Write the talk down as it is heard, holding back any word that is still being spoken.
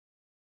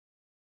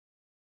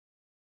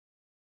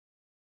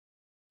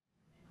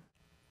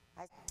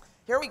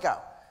Here we go.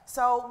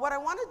 So what I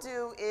want to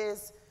do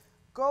is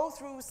go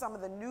through some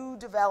of the new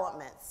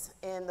developments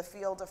in the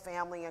field of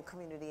family and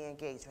community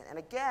engagement. And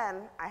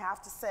again, I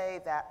have to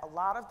say that a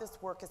lot of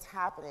this work is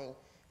happening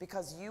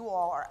because you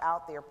all are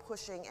out there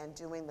pushing and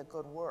doing the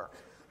good work.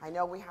 I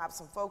know we have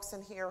some folks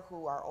in here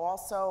who are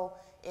also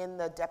in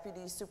the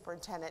deputy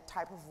superintendent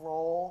type of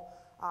role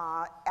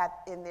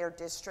in their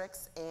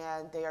districts,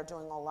 and they are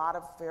doing a lot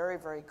of very,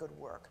 very good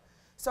work.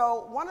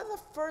 So one of the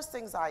first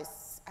things I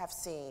have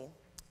seen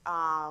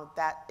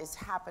that is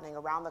happening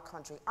around the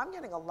country, I'm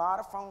getting a lot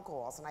of phone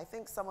calls, and I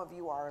think some of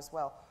you are as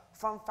well,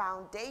 from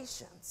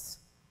foundations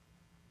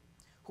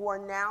who are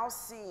now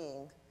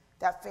seeing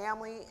that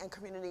family and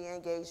community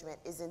engagement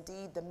is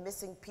indeed the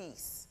missing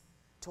piece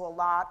to a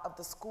lot of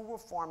the school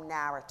reform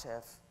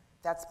narrative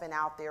that's been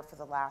out there for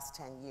the last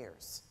 10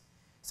 years.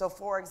 So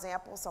for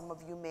example, some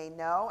of you may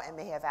know and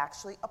may have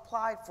actually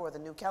applied for the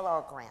new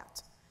Kellogg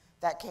grant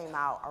that came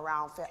out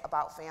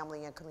about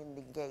family and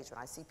community engagement.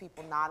 I see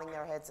people nodding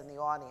their heads in the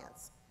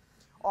audience.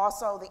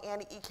 Also, the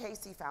Annie E.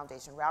 Casey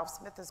Foundation. Ralph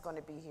Smith is going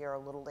to be here a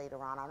little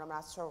later on. I'm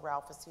not sure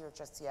Ralph is here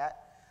just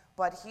yet,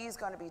 but he's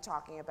going to be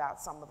talking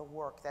about some of the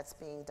work that's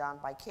being done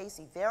by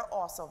Casey. They're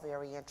also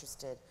very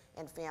interested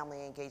in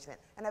family engagement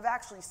and have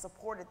actually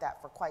supported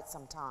that for quite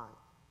some time.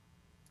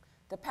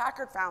 The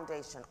Packard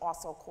Foundation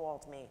also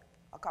called me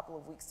a couple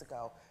of weeks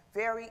ago,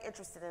 very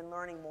interested in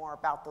learning more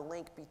about the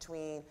link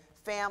between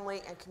family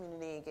and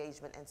community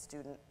engagement and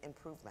student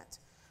improvement.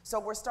 So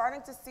we're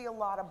starting to see a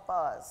lot of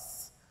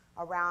buzz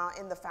around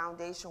in the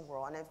foundation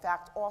world, and in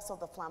fact also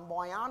the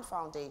Flamboyant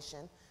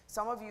Foundation.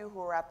 Some of you who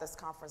were at this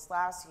conference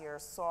last year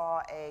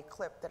saw a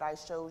clip that I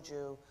showed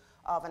you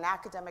of an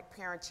academic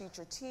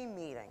parent-teacher team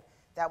meeting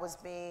that was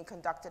being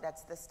conducted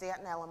at the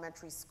Stanton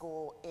Elementary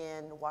School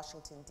in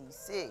Washington,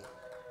 D.C.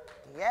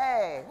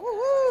 Yay,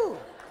 woo-hoo!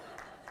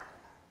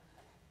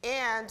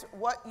 And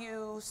what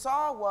you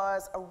saw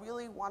was a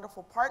really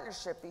wonderful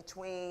partnership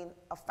between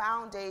a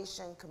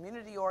foundation,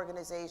 community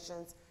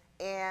organizations,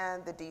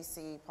 and the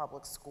DC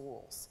public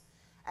schools.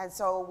 And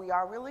so we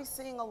are really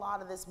seeing a lot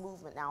of this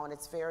movement now, and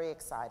it's very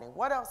exciting.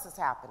 What else is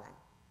happening?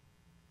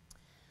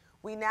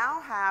 We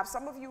now have,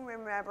 some of you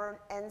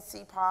remember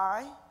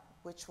NCPI,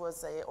 which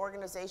was an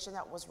organization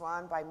that was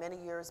run by many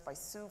years by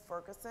Sue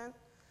Ferguson.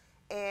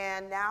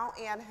 And now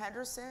Ann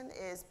Henderson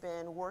has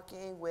been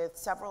working with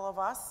several of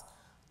us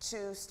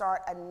to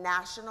start a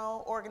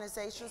national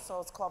organization,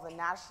 so it's called the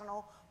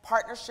National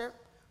Partnership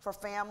for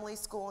Family,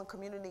 School, and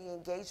Community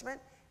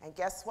Engagement. And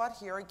guess what?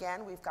 Here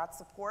again, we've got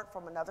support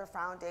from another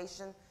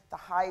foundation, the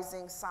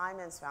Heising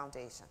Simons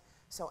Foundation.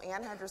 So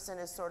Ann Henderson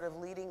is sort of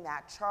leading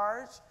that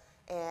charge,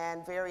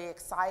 and very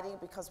exciting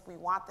because we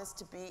want this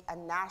to be a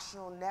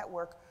national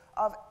network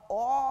of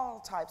all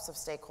types of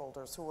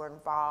stakeholders who are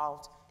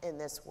involved in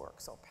this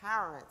work. So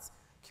parents,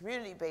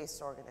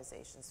 community-based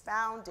organizations,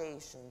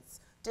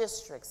 foundations,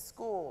 districts,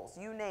 schools,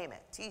 you name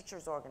it,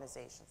 teachers'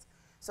 organizations.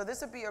 So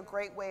this would be a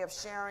great way of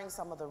sharing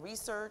some of the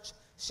research,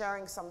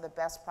 sharing some of the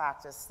best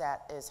practice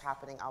that is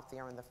happening out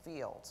there in the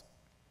field.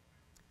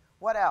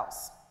 What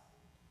else?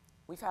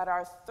 We've had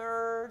our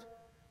third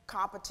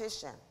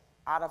competition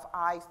out of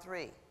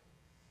I3.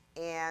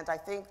 And I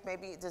think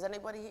maybe, does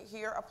anybody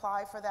here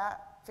apply for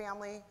that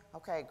family?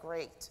 Okay,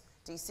 great.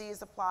 DC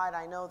has applied,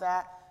 I know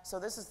that. So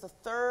this is the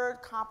third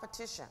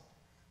competition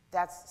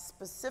that's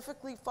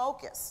specifically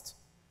focused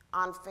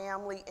on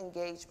family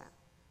engagement.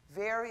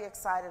 Very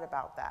excited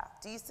about that.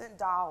 Decent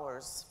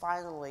dollars,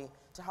 finally,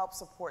 to help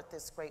support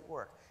this great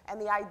work.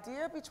 And the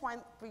idea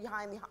behind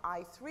the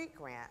I3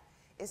 grant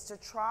is to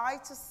try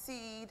to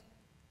seed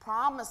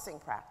promising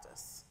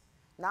practice,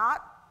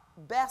 not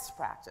best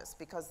practice,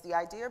 because the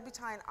idea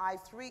behind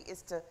I3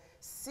 is to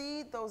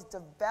seed those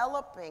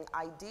developing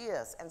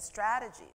ideas and strategies